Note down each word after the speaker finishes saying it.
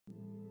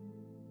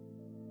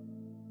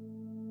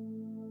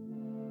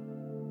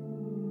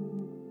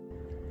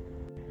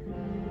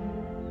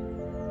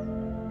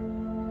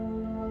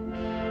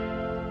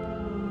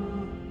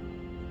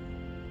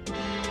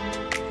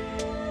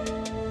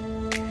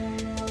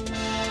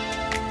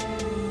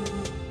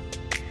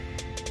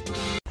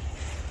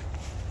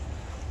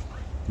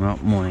Well,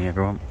 morning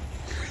everyone.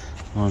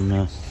 I'm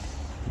out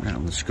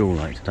on the school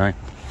lake today.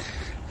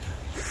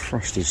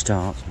 Frosty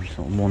start. I'm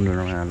sort of wandering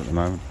around at the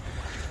moment,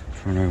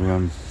 trying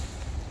to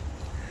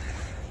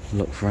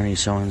look for any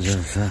signs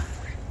of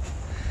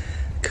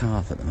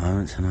carp at the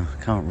moment, and I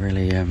can't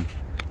really. Can't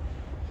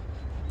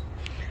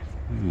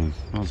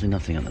see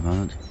nothing at the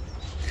moment.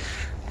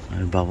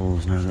 No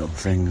bubbles, no little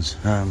things.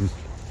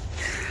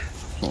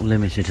 Sort of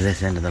limited to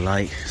this end of the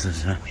lake.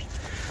 There's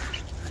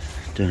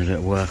doing a bit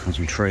of work on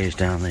some trees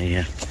down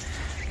the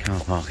car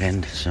park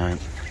end, so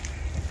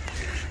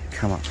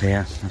come up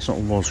here. I sort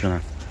of was going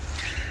to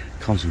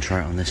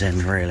concentrate on this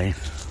end really.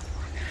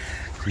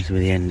 Seems to be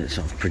the end that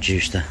sort of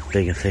produced the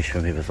bigger fish for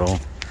me before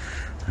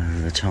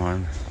over the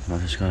time.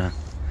 I've just got to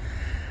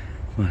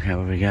work out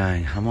where we're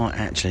going. I might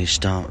actually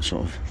start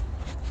sort of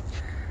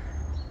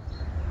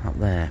up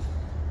there,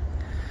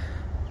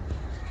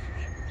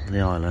 the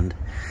island,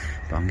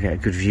 but I can get a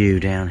good view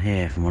down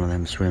here from one of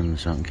them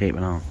swims, so I can keep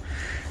an eye on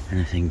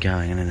anything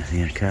going and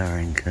anything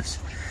occurring, because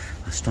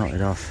I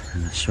started off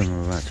in the swim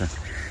we're about to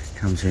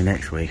come to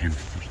next week and I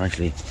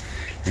basically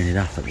ended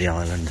up at the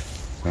island,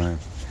 so I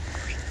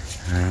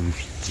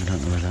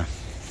don't know whether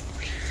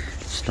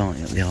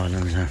starting at the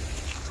island is a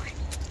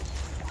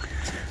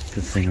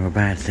good thing or a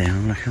bad thing.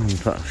 I'm going to come and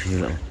put a few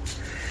little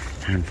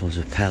handfuls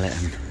of pellet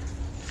and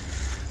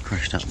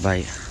crushed up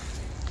bait.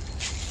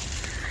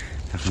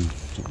 I can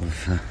sort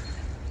of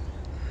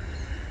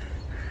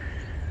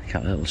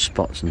cut little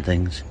spots and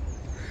things.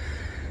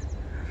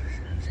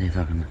 See if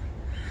I can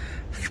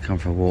come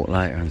for a walk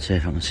later and see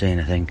if I can see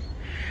anything,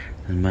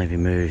 and maybe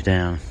move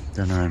down.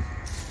 Don't know.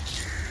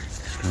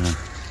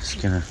 Just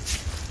gonna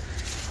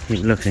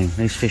keep looking.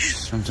 These fish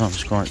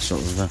sometimes quite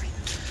sort of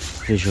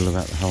visual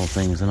about the whole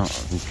thing. They're not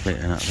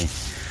completely and utterly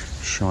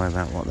shy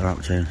about what they're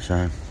up to.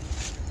 So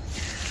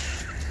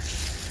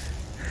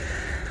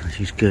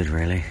which is good,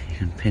 really. You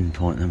can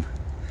pinpoint them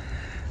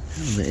a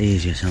little bit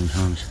easier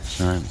sometimes.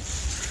 So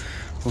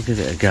we'll give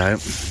it a go. I'm going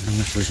to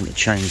have to listen to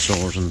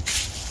chainsaws and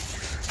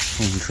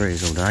falling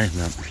trees all day,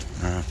 but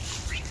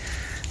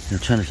the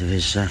alternative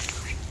is well,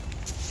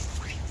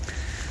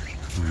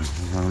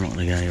 I'm not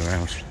going to go anywhere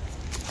else.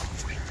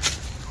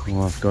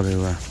 Well, I've got to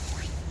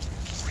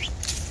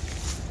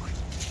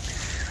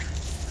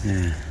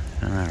yeah,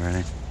 I don't know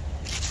really.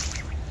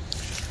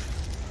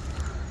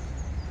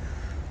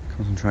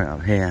 Concentrate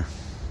up here.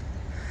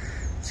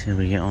 See how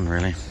we get on,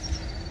 really.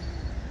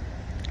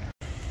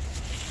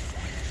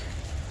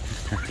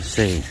 Just have to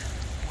see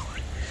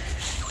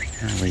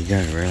how we go,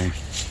 really.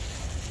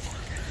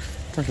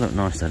 It does look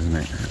nice though, doesn't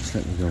it?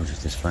 Absolutely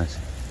gorgeous, this place.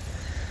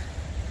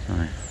 So,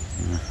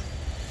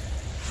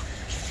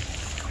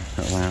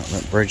 that way out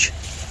that bridge.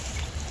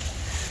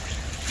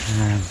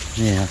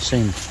 Yeah, I've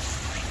seen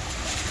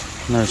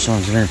no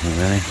signs of anything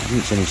really. I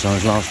didn't see any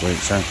signs last week,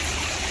 so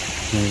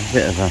there's a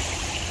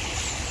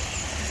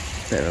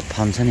bit of a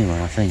punt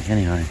anyway, I think,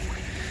 anyway,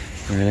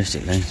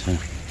 realistically. So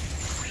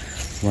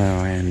where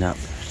I end up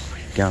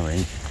going,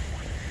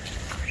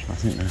 I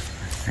think the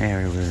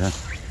area with a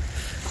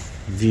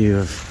view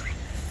of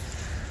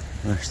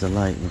the rest of the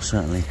lake will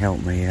certainly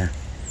help me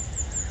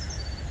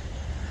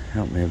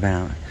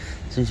about.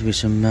 There seems to be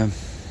some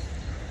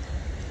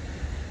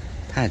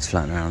pads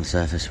floating around the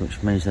surface,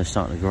 which means they're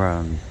starting to grow,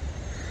 and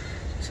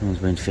someone's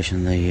been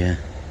fishing the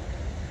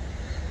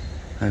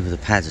over the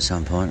pads at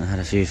some point and had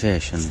a few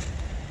fish, and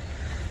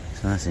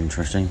so that's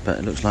interesting. But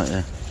it looks like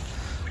they're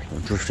sort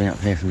of drifting up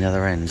here from the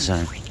other end,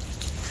 so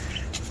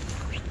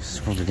it's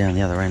probably down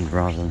the other end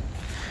rather than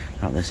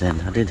up this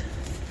end. I did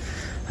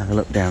have a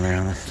look down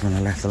there when I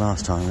left the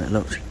last time, and it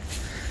looked,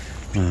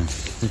 well,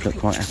 it looked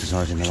quite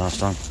appetising the last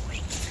time.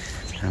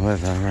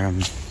 However,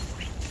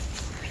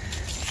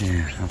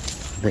 yeah, I'm a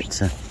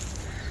bit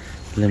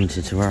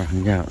limited to where I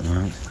can go at the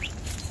moment.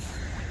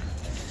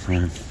 So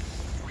it'll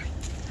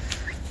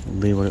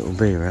be what it will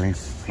be, really.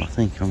 I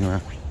think I'm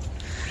going to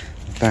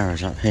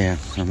barrows up here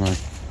somewhere. I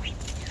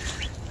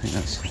think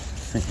that's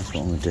what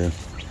I'm going to do.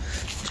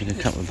 Take a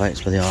couple of baits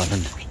for the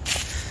island,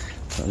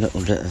 put a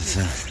little bit of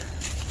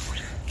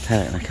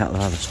pellet in a couple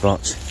of other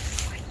spots,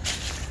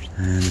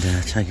 and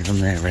take it from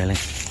there, really.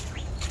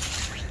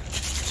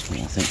 That's what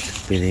I think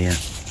could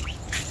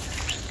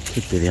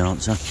be the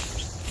answer.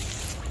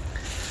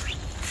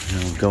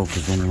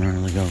 Golfers running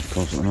around the golf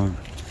course at the moment.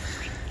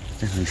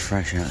 Definitely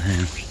fresh out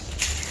here.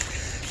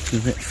 It's a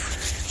bit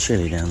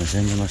chilly down this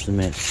end, I must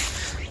admit.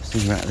 Just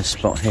thinking about this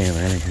spot here,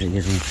 really, because it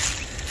gives me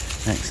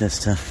access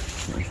to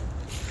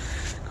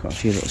quite a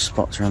few little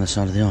spots around the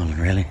side of the island,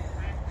 really.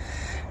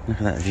 Look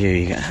at that view.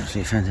 You get an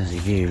absolutely fantastic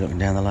view looking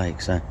down the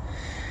lake, so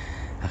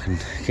I can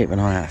keep an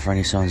eye out for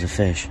any signs of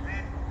fish.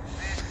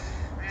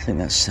 I think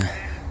that's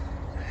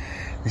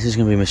this is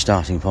going to be my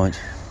starting point.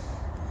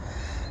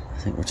 I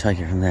think we'll take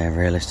it from there,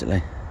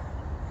 realistically.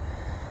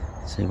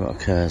 See what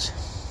occurs.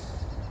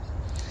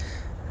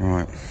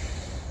 Right,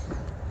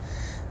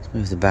 let's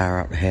move the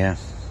barrow up here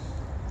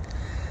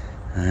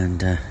and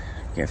get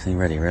everything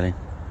ready, really.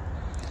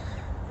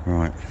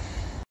 Right.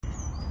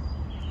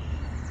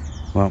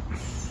 Well,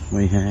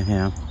 we are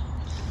here.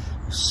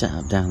 Set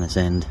up down this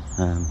end.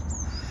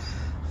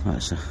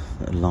 That's a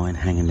line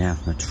hanging down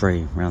from a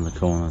tree around the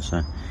corner,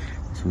 so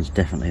this one's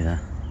definitely the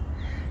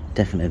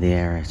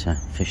area to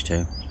fish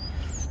to.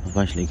 I've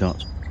basically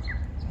got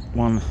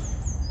one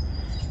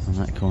on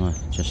that corner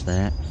just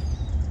there,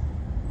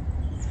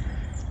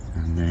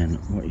 and then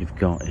what you've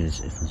got is,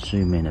 if I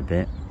zoom in a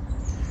bit,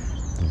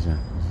 there's a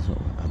sort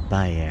of a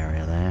bay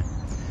area there,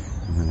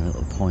 and then a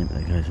little point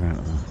that goes around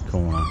to the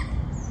corner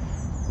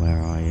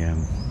where I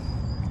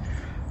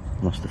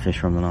lost the fish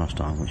from the last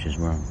time, which is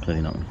where I'm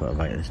clearly not going to put a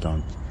bait this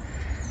time.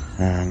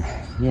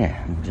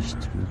 Yeah, and just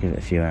give it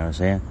a few hours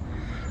here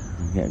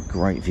and get a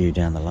great view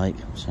down the lake,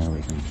 so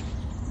we can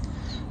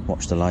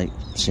watch the lake,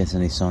 see if there's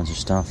any signs of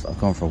stuff. I've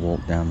gone for a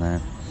walk down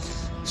there,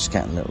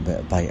 scattered a little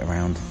bit of bait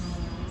around,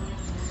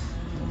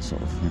 and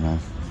sort of, you know,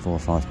 4 or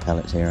 5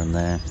 pellets here and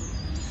there.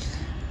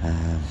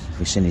 If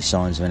we see any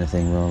signs of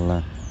anything,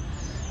 we'll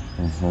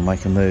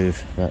make a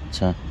move, but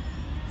at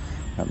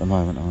the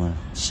moment I'm going to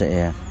sit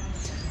here. I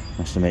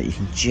must admit, you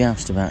can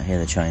just about hear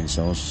the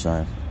chainsaws, so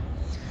I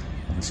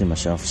can see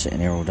myself sitting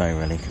here all day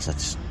really,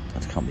 because I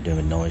can't be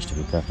doing noise, to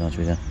be perfectly honest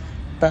with you.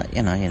 But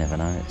you know, you never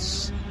know.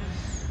 It's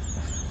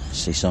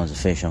see signs of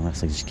fish, I'm going to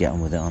have to just get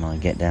on with it and I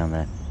get down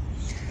there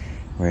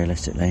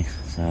realistically.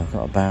 So I've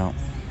got about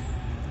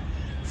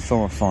 4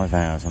 or 5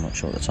 hours. I'm not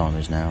sure what the time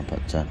is now, but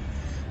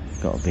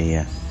got to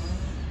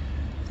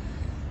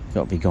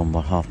be gone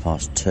by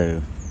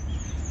 2:30,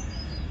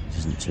 which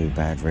isn't too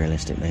bad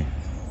realistically.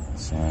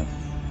 So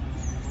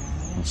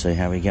we'll see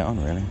how we get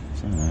on really.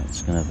 So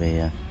it's going to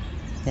be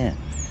yeah,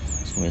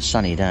 it's going to be a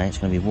sunny day. It's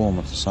going to be warm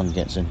once the sun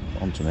gets in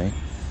onto me,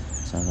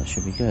 so that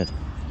should be good.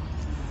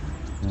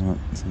 Right,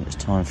 I think it's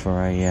time for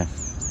a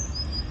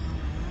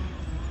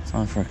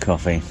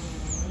coffee.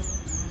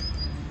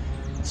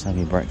 It's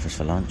having breakfast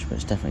for lunch, but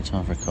it's definitely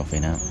time for a coffee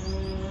now.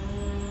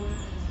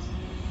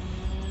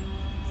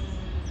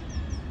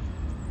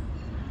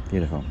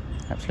 Beautiful,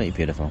 absolutely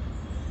beautiful.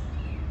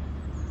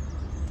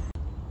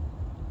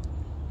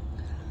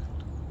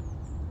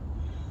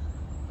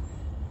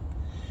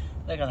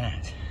 Look at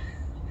that.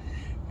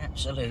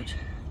 Absolute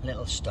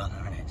little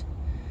stunner, isn't it?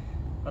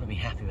 Got to be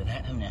happy with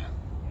that, haven't you?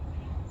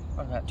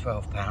 What about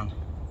 £12?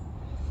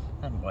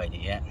 Haven't weighed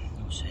it yet,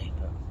 we'll see,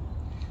 but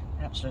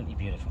absolutely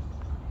beautiful.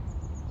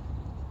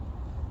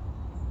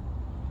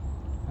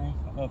 Hey,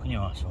 what more can you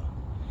ask for?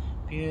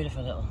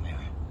 Beautiful little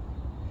mirror.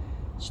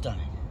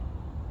 Stunning.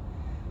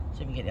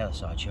 See if we can get the other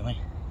side, shall we?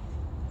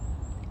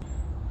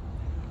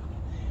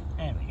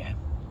 There we go.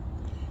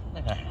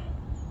 Look at that.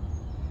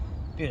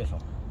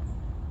 Beautiful.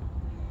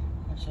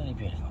 Absolutely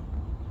beautiful.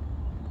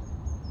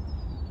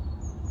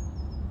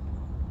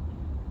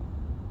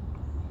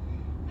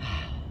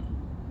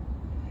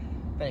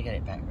 Better get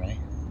it back, really.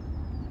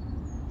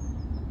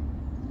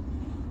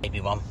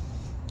 Maybe one.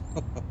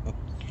 In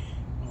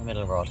the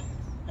middle of the rod.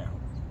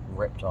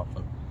 Ripped off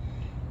and,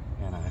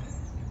 you know.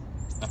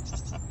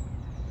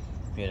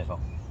 Beautiful.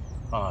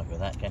 Can't argue with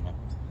that, can you?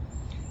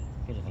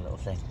 Beautiful little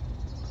thing.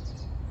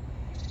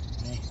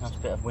 Yeah, nice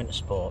bit of winter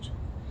sport.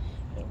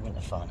 Bit of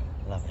winter fun.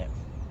 Love it.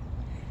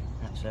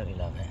 Absolutely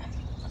love it.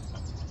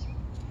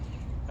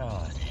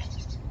 Oh dear.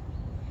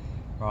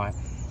 Right,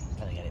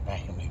 better get it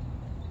back, haven't we?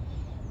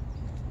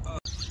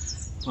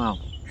 Well,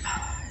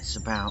 it's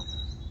about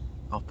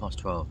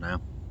 12:30 now.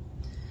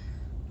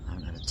 I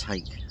haven't had a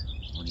take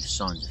on any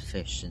signs of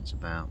fish since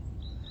about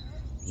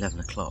 11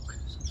 o'clock.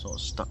 So I'm sort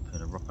of stuck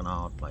in a rock and a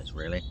hard place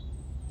really.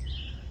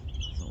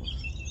 Sort of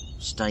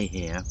stay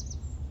here.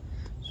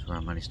 That's where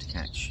I managed to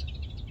catch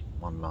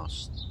one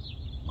last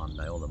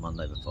Monday, or the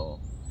Monday before,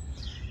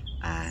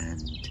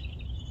 and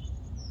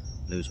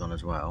lose one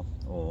as well,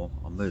 or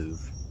I'll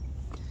move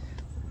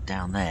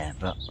down there,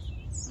 but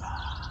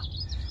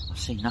I've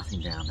seen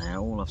nothing down there.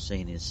 All I've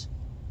seen is,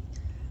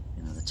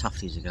 you know, the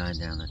tufties are going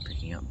down there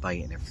picking up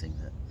bait and everything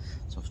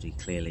that's obviously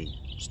clearly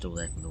still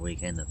there from the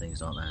weekend and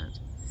things like that.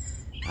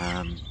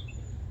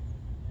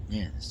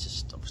 Yeah, there's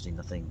just obviously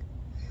nothing,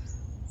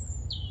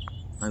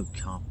 no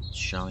carp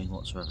showing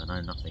whatsoever,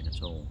 no nothing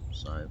at all.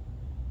 So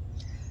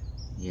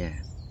yeah,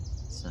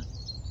 it's a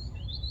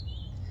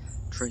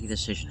tricky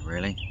decision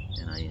really.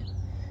 You know, you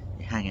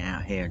hang it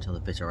out here until the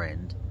bitter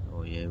end,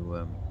 or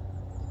you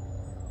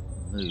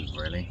move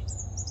really.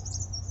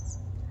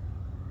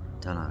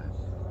 Don't know.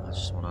 That's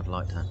just what I'd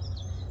like to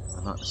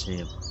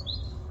see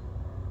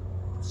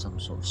some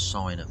sort of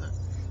sign of a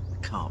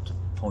carp to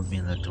point me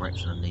in the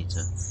direction I need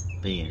to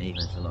be in,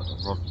 even if it's like a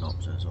rod knot,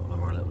 so sort of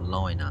like a little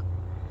liner.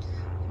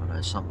 I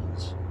know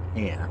something's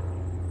here.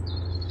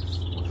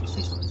 Or if you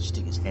see something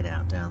stick its head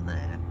out down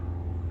there,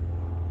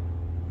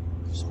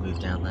 just move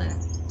down there.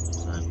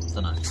 So, I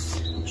don't know.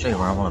 I'll show you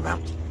where I'm on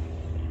about.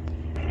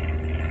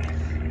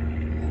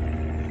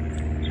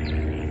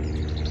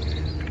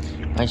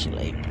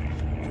 Basically,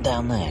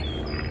 down there,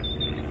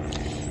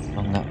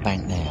 along that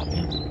bank there, I've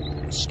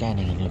been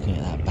scanning and looking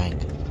at that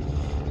bank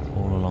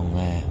all along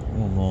there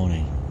all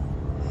morning.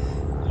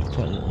 I've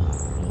put a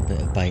little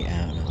bit of bait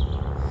out and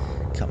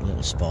a couple of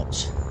little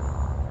spots,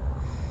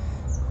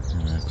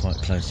 and quite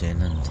close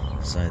in, and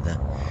so the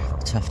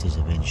tufties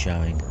have been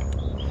showing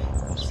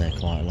off there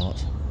quite a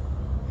lot.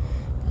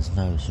 there's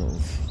no sort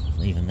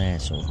of, even they're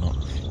sort of not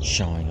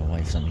shying away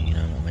from something, you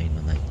know what I mean,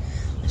 when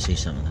they see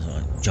something, they sort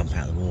of jump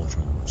out of the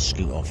water and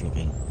scoot off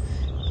looking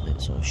a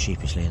bit sort of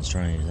sheepishly and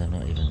strange. They've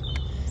not even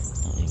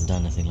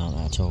done anything like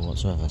that at all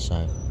whatsoever.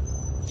 So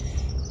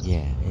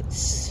yeah,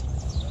 it's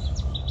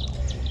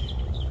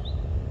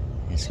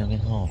going to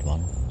be a hard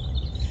one.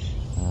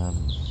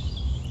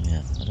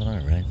 Yeah, I don't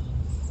know really.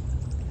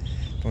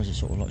 Probably it's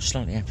sort of like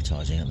slightly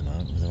appetising at the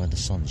moment with the way the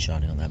sun's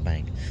shining on that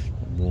bank,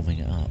 warming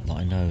it up. But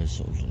I know as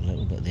sort of a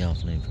little bit of the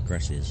afternoon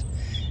progresses,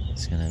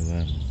 it's going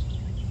to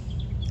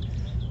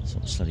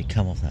sort of slowly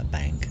come off that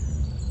bank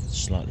and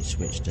slightly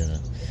switch to the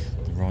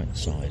right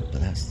side.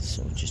 But that's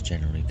sort of just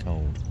generally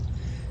cold.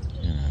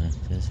 You know,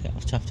 there's a couple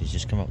of tufties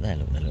just come up there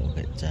looking a little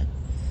bit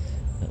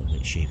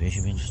sheepish.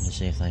 It'd be interesting to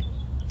see if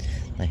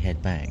they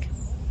head back.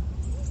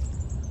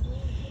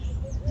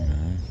 You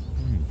know,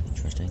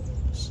 interesting.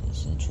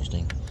 It's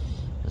interesting.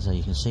 So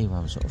you can see where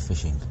I'm sort of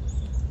fishing.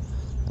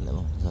 There's a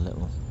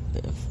little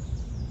bit of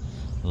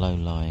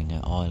low-lying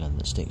island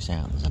that sticks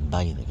out. There's a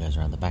bay that goes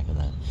around the back of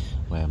that,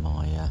 where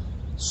my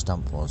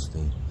stump was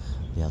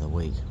the other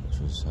week, which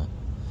was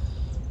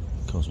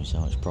caused me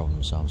so much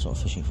problems. So I'm sort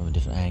of fishing from a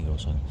different angle,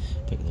 so I can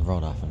pick the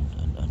rod up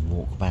and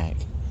walk back.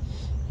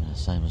 You know,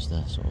 same as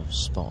the sort of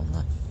spot on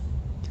the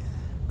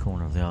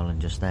corner of the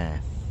island just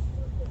there.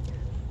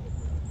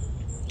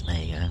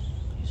 There you go.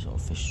 You sort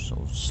of fish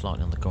sort of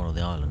slightly on the corner of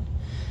the island,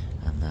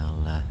 and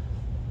they'll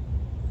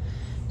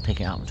pick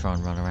it up and try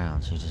and run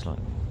around. So you just like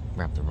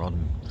grab the rod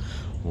and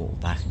walk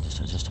back and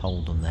just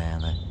hold them there,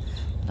 and they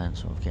don't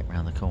sort of get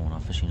round the corner.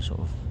 Fishing sort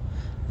of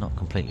not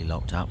completely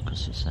locked up,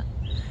 because it's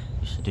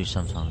used to do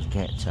sometimes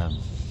get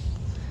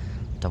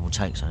double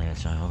takes on here,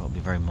 so I've got to be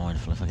very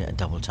mindful. If I get a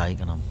double take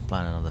and I'm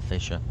playing another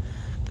fisher,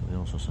 could be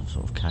all sorts of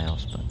sort of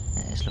chaos. But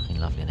yeah, it's looking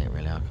lovely in it,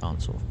 really. I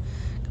can't sort of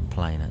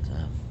complain at you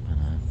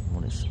know,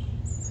 what it's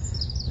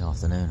the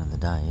afternoon and the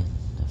day and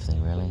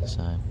everything, really.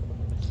 So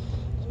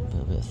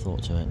a bit of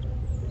thought to it.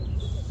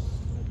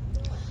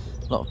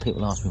 A lot of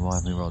people ask me why I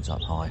have my rods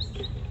up high.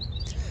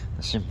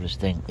 The simplest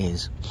thing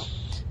is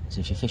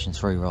if you're fishing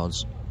 3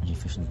 rods and you're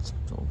fishing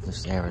sort of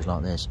this areas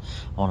like this,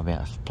 I want to be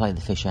able to play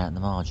the fish out in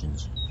the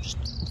margins, just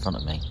in front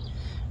of me.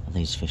 And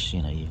these fish,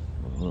 you know, you're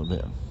a little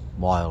bit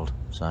wild,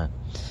 so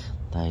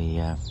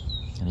they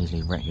can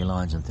easily wreck your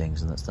lines and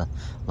things, and that's the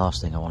last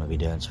thing I want to be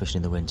doing, especially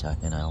in the winter.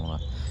 You know, I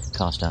want to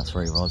cast out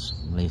 3 rods,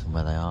 leave them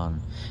where they are,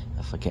 and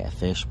if I get a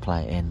fish,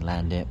 play it in,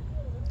 land it,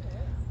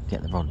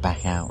 get the rod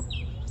back out,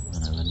 you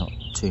know, with not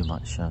too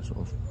much sort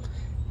of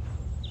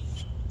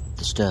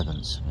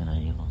disturbance. You know,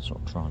 you want to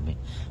sort of try and be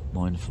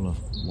mindful of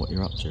what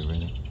you're up to,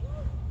 really.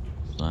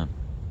 So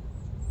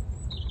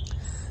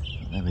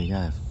there we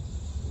go.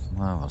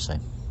 Well, I'll see.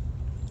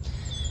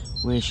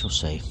 We shall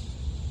see.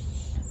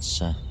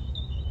 It's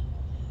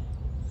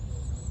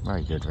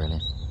very good,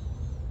 really.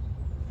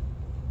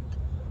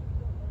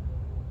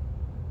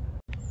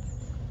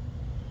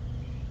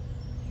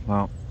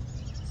 Well,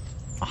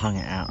 I hung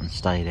it out and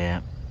stayed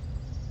here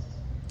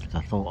because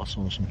I thought I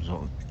saw some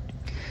sort of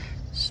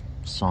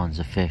signs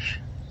of fish.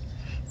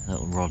 A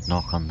little rod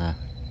knock on the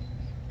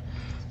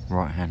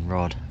right hand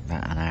rod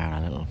about an hour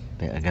and a little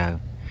bit ago.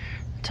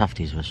 The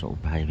tufties were sort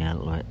of behaving a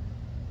little bit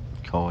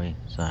coy,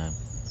 so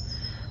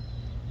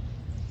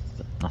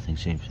but nothing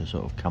seems to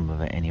sort of come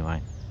of it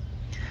anyway.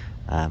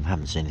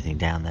 Haven't seen anything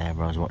down there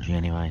where I was watching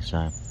anyway,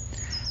 so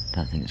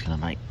don't think it's going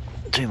to make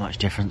too much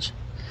difference.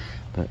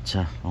 But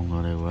I'm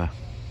going to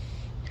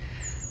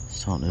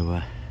start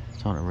to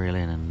reel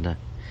in and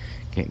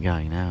get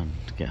going now, and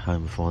get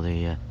home before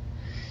the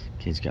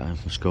kids get home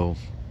from school.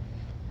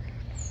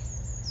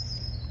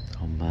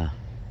 I'm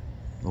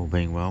all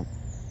being well,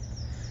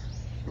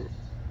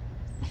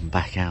 I'm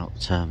back out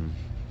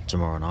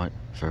tomorrow night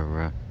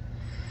for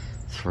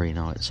 3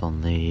 nights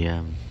on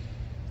the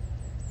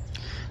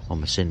on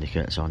my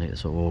syndicate, so I need to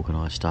sort of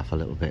organise stuff a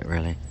little bit,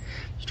 really.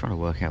 Just trying to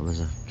work out, there's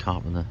a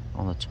carp on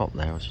the top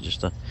there, which is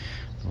just the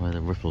way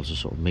the ripples are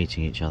sort of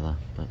meeting each other,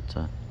 but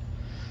I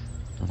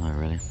don't know,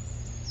 really.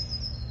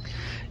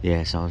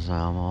 Yeah, so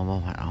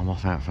I'm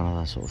off out for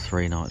another sort of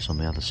 3 nights on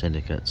the other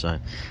syndicate, so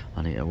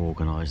I need to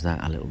organise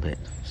that a little bit.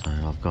 So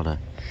I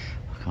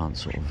can't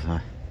sort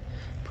of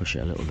push it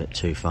a little bit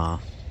too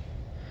far,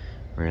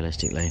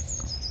 realistically.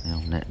 The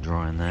old net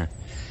drying there.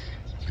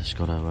 I've just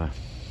got to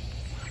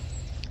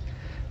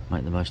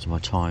make the most of my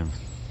time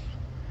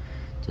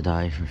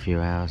today for a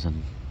few hours,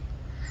 and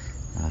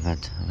I've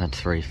had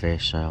 3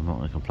 fish, so I'm not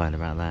going to complain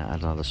about that. I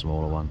had another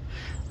smaller one.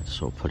 I just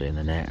sort of put it in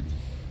the net and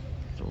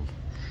sort of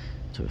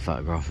took a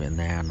photograph of it in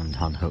there and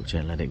unhooked it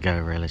and let it go,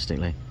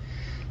 realistically.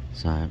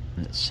 So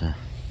it's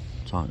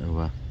time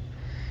to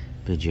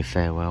bid you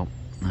farewell,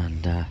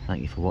 and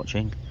thank you for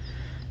watching.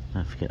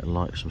 Don't forget to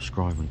like,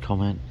 subscribe and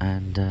comment,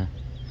 and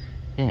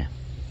yeah,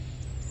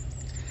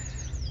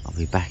 I'll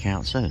be back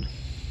out soon.